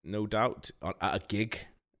tonight, no doubt, at a gig,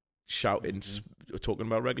 shouting, talking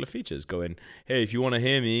about regular features, going, hey, if you want to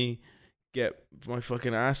hear me get my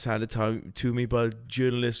fucking ass handed to me by a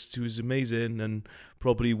journalist who's amazing and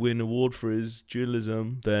probably win an award for his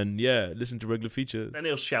journalism, then yeah, listen to regular features. Then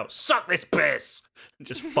he'll shout, suck this piss! And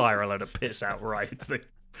just fire a load of piss out right the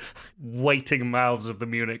waiting mouths of the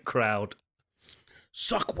Munich crowd.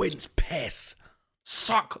 Suck wins piss.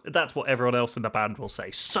 Suck. That's what everyone else in the band will say.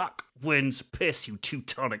 Suck wins piss, you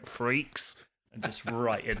Teutonic freaks. And just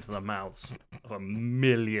right into the mouths of 1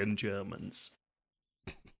 million Germans.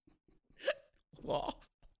 What?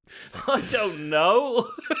 I don't know.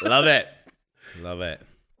 Love it. Love it.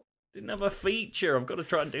 Didn't have a feature. I've got to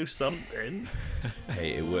try and do something.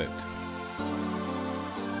 Hey, it worked.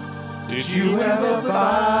 Did you ever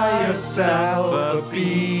buy yourself a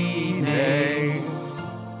beanie?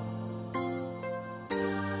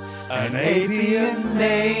 An avian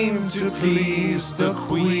name to please the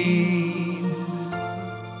Queen.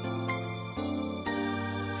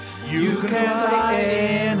 You can fly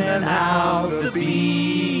in and out the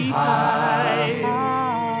beehive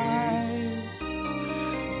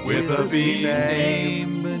with a bee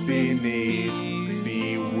name beneath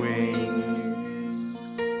bee wings.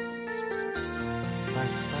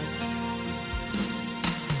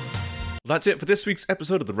 That's it for this week's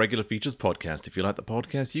episode of the Regular Features podcast. If you like the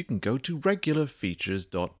podcast, you can go to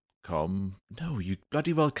regularfeatures.com. No, you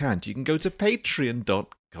bloody well can't. You can go to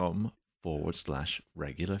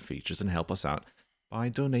patreon.com/regular features and help us out by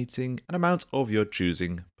donating an amount of your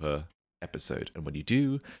choosing per episode. And when you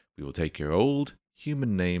do, we will take your old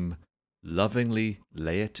human name, lovingly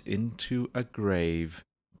lay it into a grave,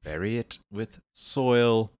 bury it with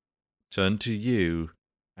soil, turn to you,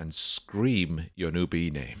 and scream your new B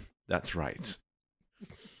name. That's right.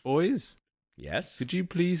 Boys, Yes. could you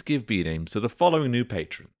please give B names to the following new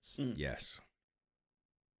patrons? Yes.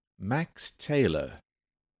 Max Taylor,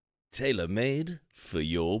 Tailor-made for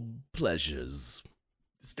your pleasures.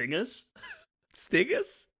 Stingers?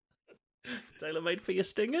 Stingers? Tailor-made for your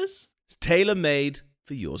stingers? It's tailor-made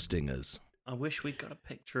for your stingers. I wish we'd got a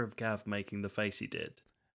picture of Gav making the face he did.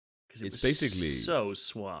 Because It's was basically- so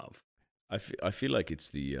suave. I feel like it's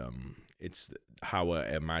how I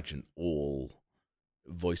imagine all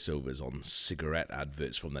voiceovers on cigarette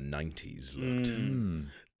adverts from the 90s looked.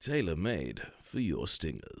 Tailor-made for your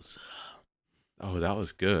stingers. Oh, that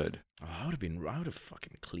was good. Oh, I would have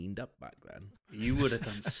fucking cleaned up back then. You would have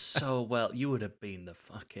done so well. You would have been the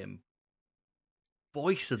fucking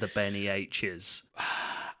voice of the Benny H's.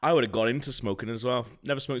 I would have got into smoking as well.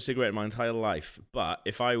 Never smoked a cigarette in my entire life. But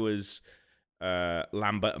if I was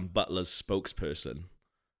Lambert and Butler's spokesperson,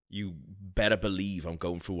 you better believe I'm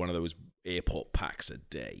going through one of those airport packs a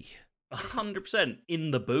day. 100%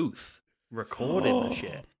 in the booth, recording the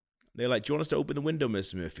shit. They're like, do you want us to open the window,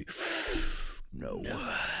 Mr. Murphy? No.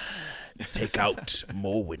 Take out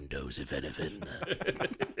more windows, if anything.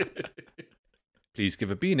 Please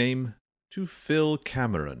give a B name to Phil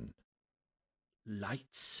Cameron.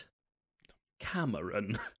 Lights.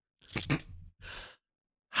 Cameron.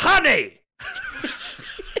 Honey!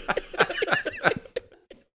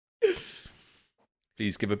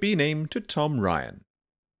 Please give a B name to Tom Ryan.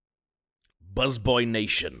 Buzzboy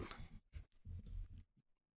Nation.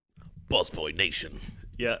 Buzzboy Nation.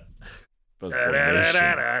 Yeah. Buzzboy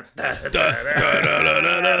Nation.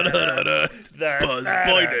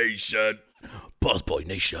 Buzzboy Nation. Buzzboy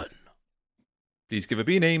Nation. Please give a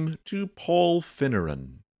B name to Paul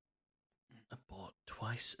Finneran. I bought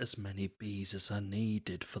twice as many bees as I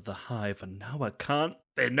needed for the hive, and now I can't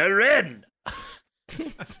thin her in.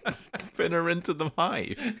 Finneran to the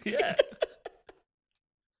hive. Yeah.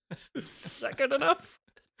 Is that good enough?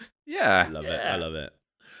 Yeah. I love it. I love it.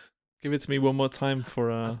 Give it to me one more time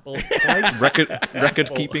for Bought twice. record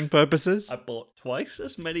keeping purposes. I bought twice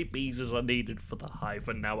as many bees as I needed for the hive,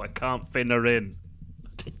 and now I can't thin her in.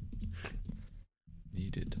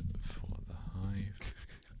 Needed for the hive.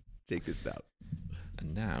 Take this down.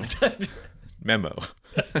 And now, memo.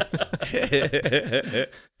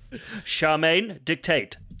 Charmaine,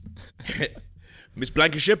 dictate. Miss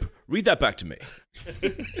Blankenship, read that back to me.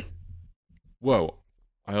 Whoa,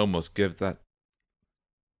 I almost give that.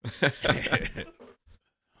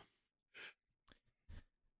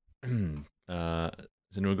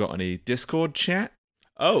 Has anyone got any Discord chat?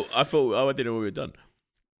 I didn't know we were done.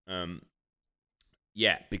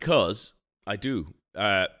 Yeah, because I do.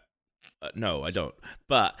 No, I don't.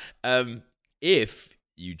 But if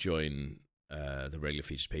you join the Regular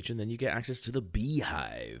Features Patreon, then you get access to the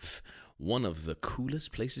Beehive, one of the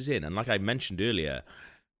coolest places in. And like I mentioned earlier,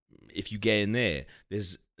 if you get in there,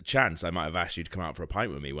 there's a chance I might have asked you to come out for a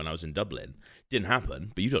pint with me when I was in Dublin. Didn't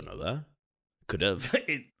happen, but you don't know that. Could have.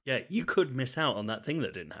 Yeah, you could miss out on that thing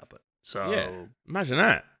that didn't happen. So Yeah, imagine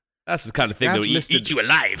that. That's the kind of thing Gav's that will listed- eat you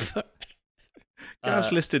alive.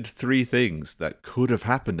 Gav's listed 3 things that could have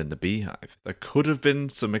happened in the Beehive. There could have been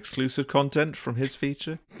some exclusive content from his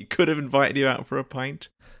feature. He could have invited you out for a pint.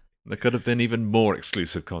 There could have been even more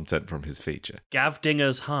exclusive content from his feature. Gav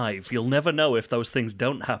Dinger's hive. You'll never know if those things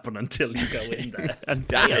don't happen until you go in there and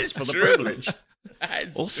That pay us is for the true. privilege.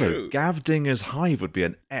 That's Also, true. Gav Dinger's Hive would be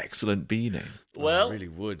an excellent bee name. Well, I really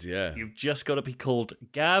would, yeah. you've just got to be called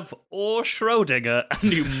Gav or Schrodinger,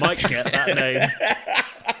 and you might get that name.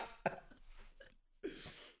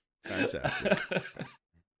 Fantastic.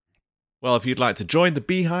 Well, if you'd like to join the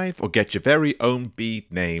Beehive or get your very own bee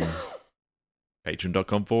name,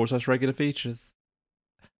 patreon.com/regular features.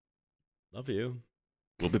 Love you.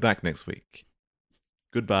 We'll be back next week.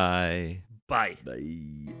 Goodbye. Bye.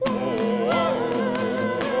 Bye.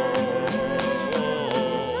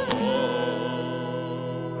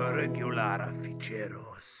 Regular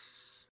Ficheros.